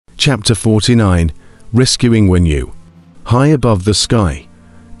Chapter 49, Rescuing Wenyu. High above the sky,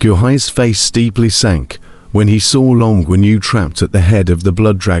 Gu Hai's face steeply sank when he saw Long Wenyu trapped at the head of the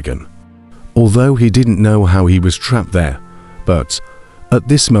blood dragon. Although he didn't know how he was trapped there, but at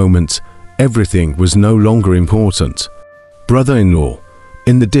this moment, everything was no longer important. Brother-in-law,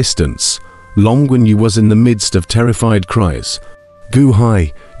 in the distance, Long Wenyu was in the midst of terrified cries. Gu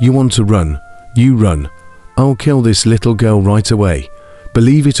Hai, you want to run? You run. I'll kill this little girl right away.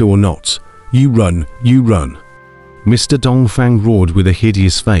 Believe it or not, you run, you run. Mr. Dongfang roared with a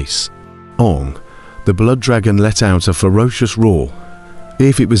hideous face. Ong, the blood dragon let out a ferocious roar,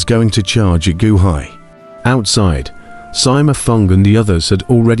 if it was going to charge at Gu Hai. Outside, Sima Feng and the others had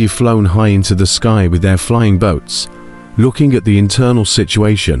already flown high into the sky with their flying boats. Looking at the internal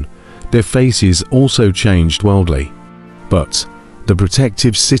situation, their faces also changed wildly. But the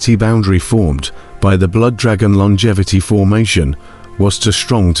protective city boundary formed by the blood dragon longevity formation was too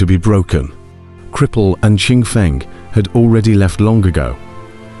strong to be broken. Cripple and Qingfeng had already left long ago,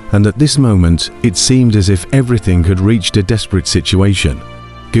 and at this moment it seemed as if everything had reached a desperate situation.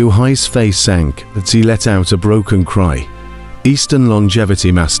 Gu Hai's face sank as he let out a broken cry. Eastern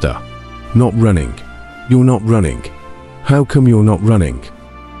Longevity Master. Not running. You're not running. How come you're not running?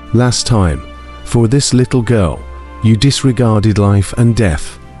 Last time, for this little girl, you disregarded life and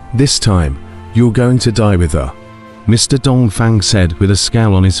death. This time, you're going to die with her, Mr. Dongfang said with a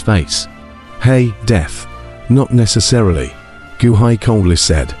scowl on his face. Hey, death. Not necessarily, Gu Hai coldly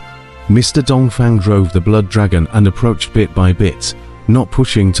said. Mr. Dongfang drove the blood dragon and approached bit by bit, not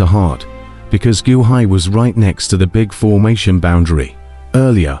pushing too hard, because Gu Hai was right next to the big formation boundary.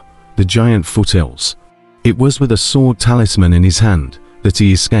 Earlier, the giant foothills. It was with a sword talisman in his hand that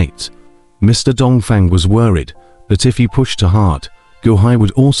he escaped. Mr. Dongfang was worried that if he pushed too hard, Gu Hai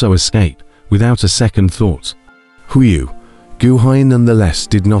would also escape without a second thought. Huyu, Gu Hai nonetheless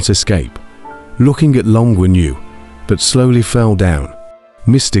did not escape. Looking at Long Wenyu, but slowly fell down.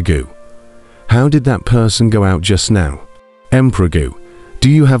 Mr. Gu, how did that person go out just now? Emperor Gu, do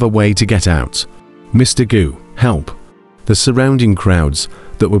you have a way to get out? Mr. Gu, help. The surrounding crowds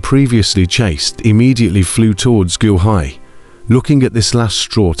that were previously chased immediately flew towards Gu Hai, looking at this last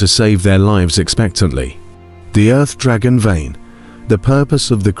straw to save their lives expectantly. The Earth Dragon Vein, the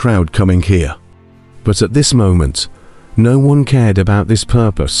purpose of the crowd coming here. But at this moment, no one cared about this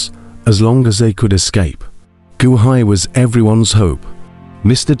purpose as long as they could escape. Gu Hai was everyone's hope.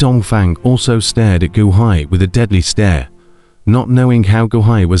 Mr. Dongfang also stared at Gu Hai with a deadly stare, not knowing how Gu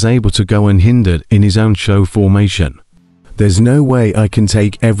Hai was able to go unhindered in his own show formation. There's no way I can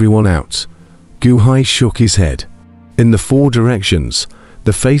take everyone out. Gu Hai shook his head. In the four directions,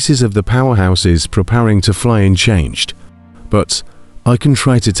 the faces of the powerhouses preparing to fly in changed. But I can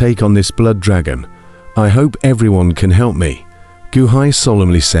try to take on this blood dragon. I hope everyone can help me, Gu Hai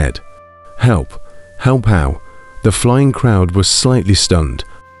solemnly said. Help? Help how? The flying crowd was slightly stunned.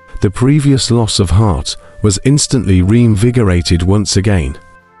 The previous loss of heart was instantly reinvigorated once again.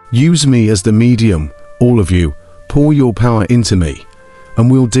 Use me as the medium, all of you. Pour your power into me,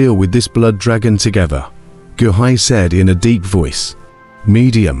 and we'll deal with this blood dragon together, Gu Hai said in a deep voice.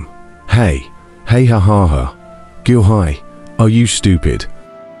 Medium. Hey ha ha ha. Gu Hai, are you stupid?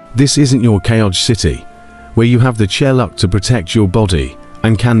 This isn't your Chaos City, where you have the chair luck to protect your body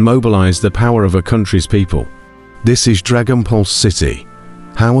and can mobilize the power of a country's people. This is Dragon Pulse City.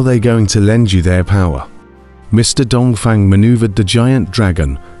 How are they going to lend you their power? Mr. Dongfang maneuvered the giant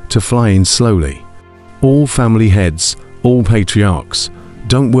dragon to fly in slowly. All family heads, all patriarchs,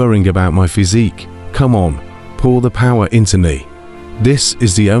 don't worry about my physique. Come on, pour the power into me. This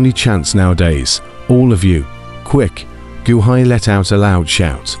is the only chance nowadays. All of you, quick. Gu Hai let out a loud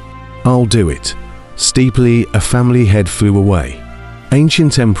shout. I'll do it. Steeply, a family head flew away.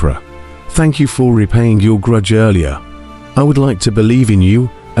 Ancient Emperor, thank you for repaying your grudge earlier. I would like to believe in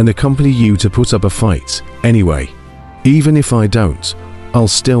you and accompany you to put up a fight. Anyway, even if I don't, I'll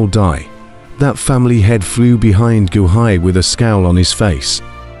still die. That family head flew behind Gu Hai with a scowl on his face.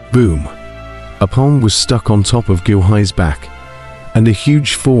 Boom. A palm was stuck on top of Gu Hai's back, and a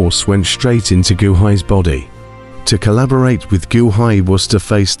huge force went straight into Gu Hai's body. To collaborate with Gu Hai was to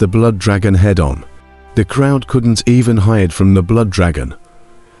face the blood dragon head-on. The crowd couldn't even hide from the blood dragon.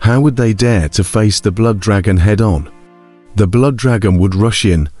 How would they dare to face the blood dragon head-on? The blood dragon would rush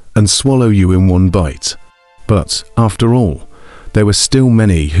in and swallow you in one bite. But, after all, there were still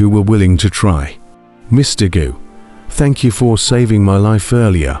many who were willing to try. Mr. Gu, thank you for saving my life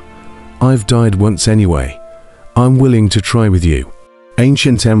earlier. I've died once anyway. I'm willing to try with you.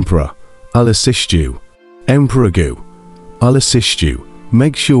 Ancient Emperor, I'll assist you. Emperor Gu, I'll assist you.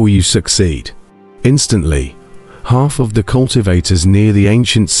 Make sure you succeed. Instantly, half of the cultivators near the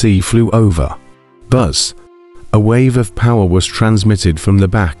ancient sea flew over. Buzz! A wave of power was transmitted from the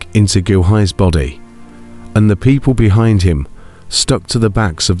back into Gu Hai's body, and the people behind him stuck to the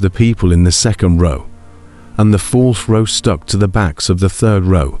backs of the people in the second row, and the fourth row stuck to the backs of the third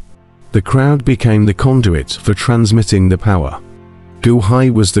row. The crowd became the conduit for transmitting the power. Gu Hai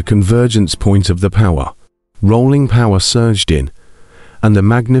was the convergence point of the power. Rolling power surged in, and a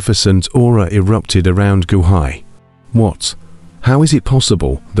magnificent aura erupted around Gu Hai. What? How is it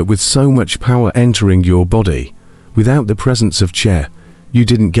possible that with so much power entering your body, without the presence of chair, you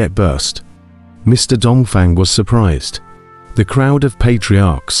didn't get burst? Mr. Dongfang was surprised. The crowd of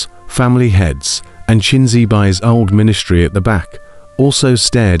patriarchs, family heads, and Qinzi Bai's old ministry at the back also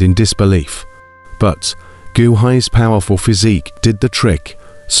stared in disbelief. But Gu Hai's powerful physique did the trick,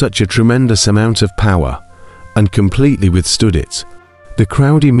 such a tremendous amount of power, and completely withstood it. The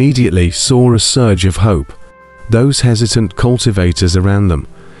crowd immediately saw a surge of hope. Those hesitant cultivators around them,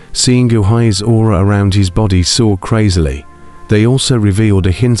 seeing Gu Hai's aura around his body soar crazily, they also revealed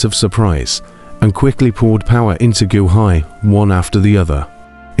a hint of surprise, and quickly poured power into Gu Hai, one after the other.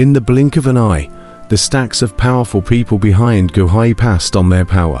 In the blink of an eye, the stacks of powerful people behind Gu Hai passed on their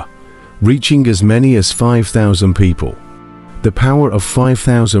power, reaching as many as 5,000 people. The power of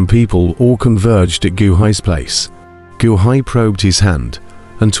 5,000 people all converged at Gu Hai's place. Gu Hai probed his hand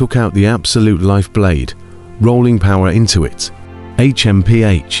and took out the absolute life blade, rolling power into it.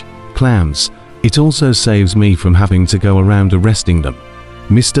 HMPH, clams, it also saves me from having to go around arresting them.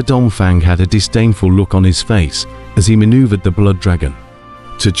 Mr. Dongfang had a disdainful look on his face as he maneuvered the blood dragon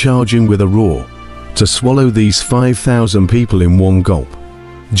to charge in with a roar, to swallow these 5,000 people in one gulp.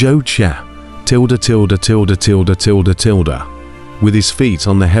 Zhou Chia, with his feet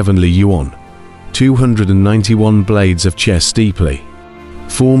on the heavenly yuan, 291 blades of chess steeply,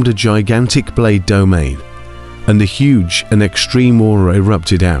 formed a gigantic blade domain, and the huge and extreme aura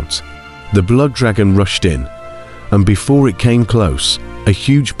erupted out. The blood dragon rushed in, and before it came close, a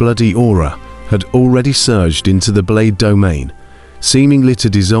huge bloody aura had already surged into the blade domain, seemingly to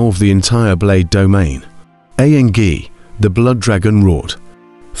dissolve the entire blade domain. Aengi, the blood dragon roared.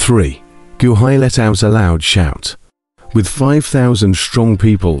 3. Gu Hai let out a loud shout. With 5,000 strong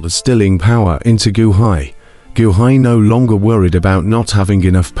people distilling power into Gu Hai no longer worried about not having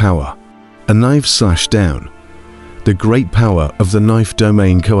enough power. A knife slashed down. The great power of the knife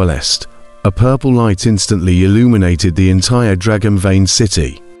domain coalesced. A purple light instantly illuminated the entire Dragon Vein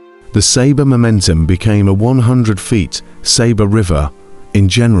city. The saber momentum became a 100 feet saber river in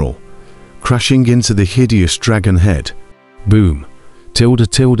general, crashing into the hideous dragon head. Boom.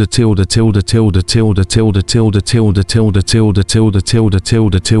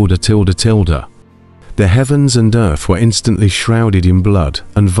 The heavens and earth were instantly shrouded in blood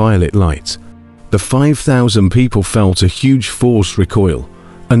and violet light. The 5,000 people felt a huge force recoil,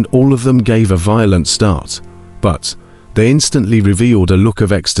 and all of them gave a violent start, but they instantly revealed a look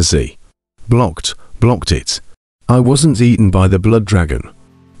of ecstasy. Blocked it. I wasn't eaten by the blood dragon.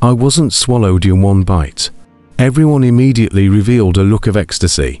 I wasn't swallowed in one bite. Everyone immediately revealed a look of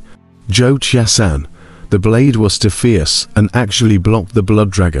ecstasy. Zhou Chia-san, the blade was too fierce and actually blocked the blood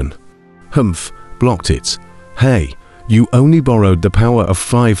dragon. Humph, blocked it. Hey, you only borrowed the power of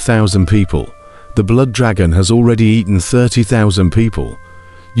 5,000 people. The blood dragon has already eaten 30,000 people.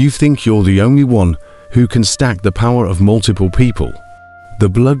 You think you're the only one who can stack the power of multiple people. The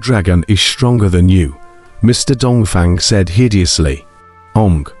blood dragon is stronger than you, Mr. Dongfang said hideously.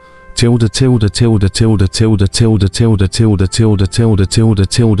 Ong. The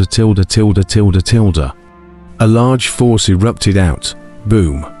A large force erupted out.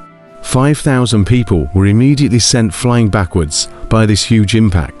 Boom. 5,000 people were immediately sent flying backwards by this huge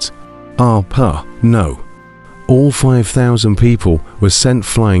impact. No. All 5,000 people were sent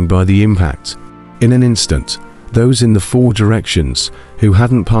flying by the impact. In an instant, those in the four directions who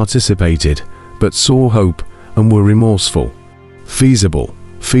hadn't participated but saw hope and were remorseful. Feasible.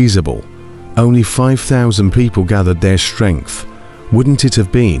 Only 5,000 people gathered their strength. Wouldn't it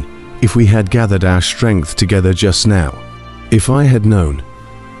have been if we had gathered our strength together just now? If I had known,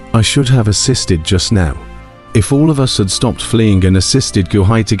 I should have assisted just now. If all of us had stopped fleeing and assisted Gu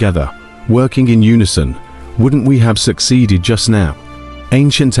Hai together, working in unison, wouldn't we have succeeded just now?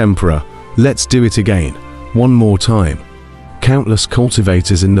 Ancient Emperor, let's do it again, one more time. Countless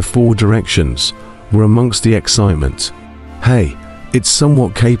cultivators in the four directions were amongst the excitement. Hey, it's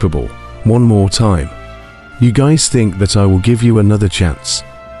somewhat capable, one more time. You guys think that I will give you another chance?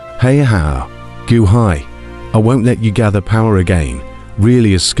 Hey ha, Gu Hai, I won't let you gather power again.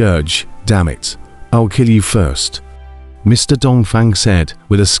 Really a scourge, damn it. I'll kill you first. Mr. Dongfang said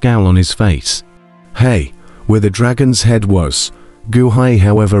with a scowl on his face. Hey, where the dragon's head was. Gu Hai,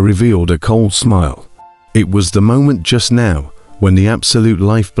 however, revealed a cold smile. It was the moment just now when the absolute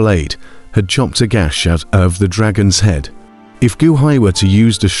life blade had chopped a gash out of the dragon's head. If Gu Hai were to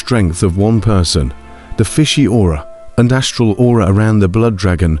use the strength of one person, the fishy aura and astral aura around the blood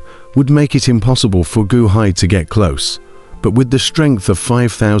dragon would make it impossible for Gu Hai to get close. But with the strength of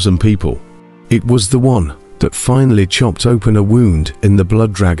 5,000 people, it was the one that finally chopped open a wound in the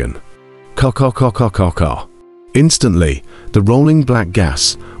blood dragon. Ka-ka-ka-ka-ka-ka. Instantly, the rolling black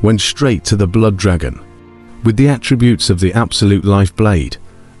gas went straight to the blood dragon. With the attributes of the absolute life blade,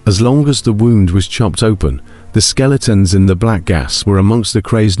 as long as the wound was chopped open, the skeletons in the black gas were amongst the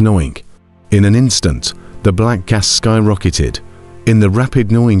crazed gnawing. In an instant, the black gas skyrocketed. In the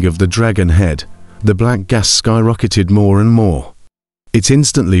rapid gnawing of the dragon head, the black gas skyrocketed more and more. It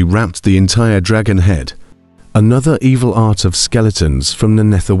instantly wrapped the entire dragon head. Another evil art of skeletons from the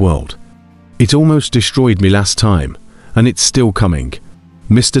netherworld. It almost destroyed me last time, and it's still coming.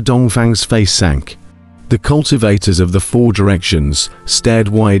 Mr. Dongfang's face sank. The cultivators of the four directions stared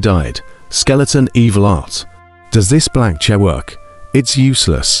wide-eyed. Skeleton evil art. Does this black chair work? It's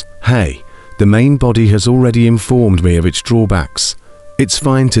useless. Hey, the main body has already informed me of its drawbacks. It's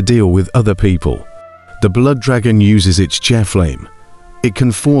fine to deal with other people. The blood dragon uses its chair flame. It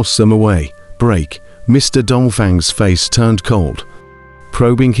can force them away, break. Mr. Dongfang's face turned cold.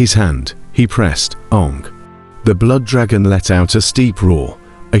 Probing his hand, he pressed Ong. The blood dragon let out a steep roar.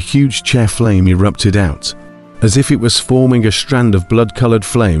 A huge chair flame erupted out, as if it was forming a strand of blood-colored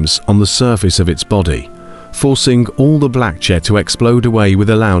flames on the surface of its body, forcing all the black chair to explode away with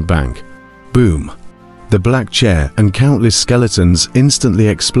a loud bang. Boom! The black chair and countless skeletons instantly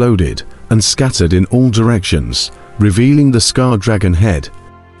exploded and scattered in all directions, revealing the scarred dragon head.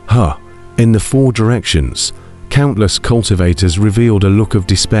 Huh! In the four directions, countless cultivators revealed a look of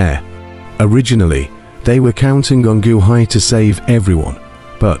despair. Originally, they were counting on Gu Hai to save everyone,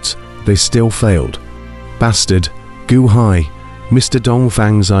 but they still failed. Bastard, Gu Hai. Mr.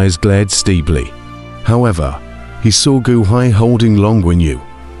 Dongfang's eyes glared steeply. However, he saw Gu Hai holding Long Wenyu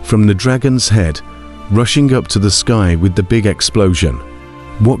from the dragon's head, rushing up to the sky with the big explosion.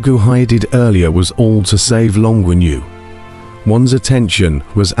 What Gu Hai did earlier was all to save Long Wenyu. One's attention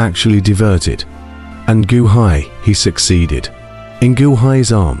was actually diverted, and Gu Hai, he succeeded. In Gu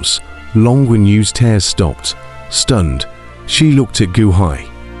Hai's arms, Long Wenyu's tears stopped. Stunned, she looked at Gu Hai.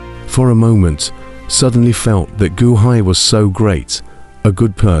 For a moment, suddenly felt that Gu Hai was so great, a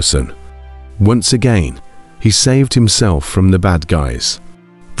good person. Once again, he saved himself from the bad guys.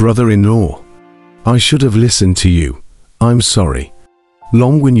 Brother-in-law, I should have listened to you. I'm sorry.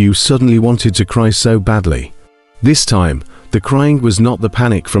 Long Wenyu suddenly wanted to cry so badly. This time, the crying was not the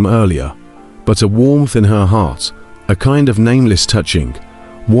panic from earlier, but a warmth in her heart, a kind of nameless touching,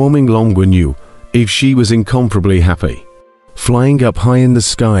 warming Long Wenyu, if she was incomparably happy. Flying up high in the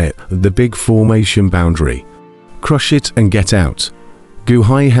sky at the big formation boundary. Crush it and get out. Gu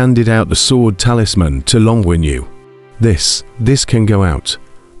Hai handed out the sword talisman to Long Wenyu. This can go out.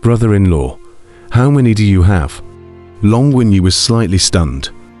 Brother-in-law, how many do you have? Long Wenyu was slightly stunned.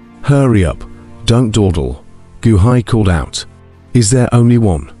 Hurry up, don't dawdle. Gu Hai called out. Is there only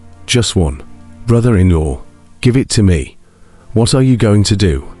one? Just one. Brother-in-law, give it to me. What are you going to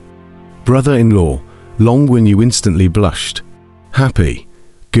do? Brother-in-law, Long Wenyu instantly blushed. Happy,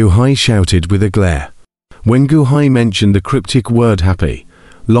 Gu Hai shouted with a glare. When Gu Hai mentioned the cryptic word happy,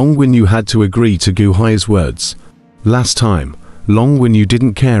 Long Wenyu had to agree to Gu Hai's words. Last time, Long Wenyu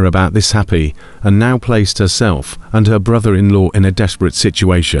didn't care about this happy and now placed herself and her brother-in-law in a desperate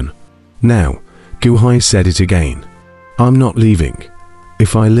situation. Now, Gu Hai said it again. I'm not leaving.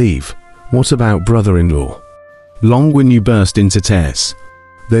 If I leave, what about brother-in-law? Long Wenyu burst into tears.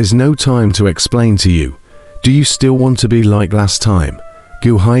 There's no time to explain to you. Do you still want to be like last time?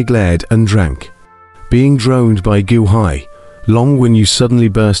 Gu Hai glared and drank. Being droned by Gu Hai, Long Wenyu suddenly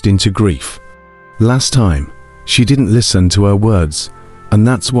burst into grief. Last time, she didn't listen to her words, and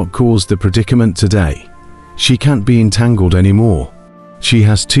that's what caused the predicament today. She can't be entangled anymore. She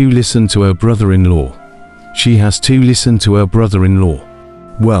has to listen to her brother-in-law. She has to listen to her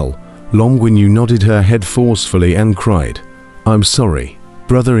brother-in-law. Well, Long Wenyu nodded her head forcefully and cried, I'm sorry,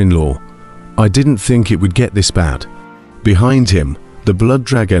 brother-in-law. I didn't think it would get this bad. Behind him, the blood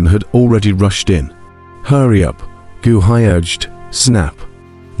dragon had already rushed in. Hurry up, Gu Hai urged. Snap.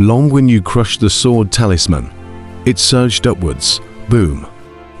 Long Wenyu crushed the sword talisman. It surged upwards. Boom.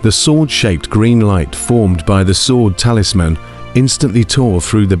 The sword-shaped green light formed by the sword talisman instantly tore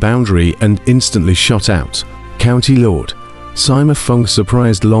through the boundary and instantly shot out. County Lord, Sima Feng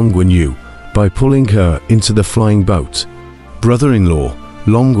surprised Long Wenyu by pulling her into the flying boat. Brother-in-law,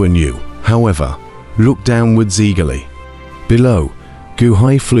 Long Wenyu, however, looked downwards eagerly. Below,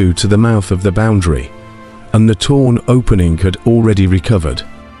 Guhai flew to the mouth of the boundary, and the torn opening had already recovered.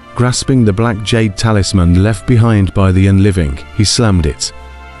 Grasping the black jade talisman left behind by the unliving, he slammed it.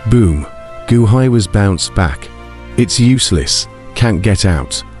 Boom! Guhai was bounced back. It's useless, can't get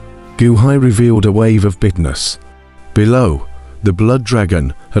out. Guhai revealed a wave of bitterness. Below, the blood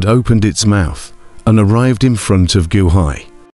dragon had opened its mouth and arrived in front of Guhai.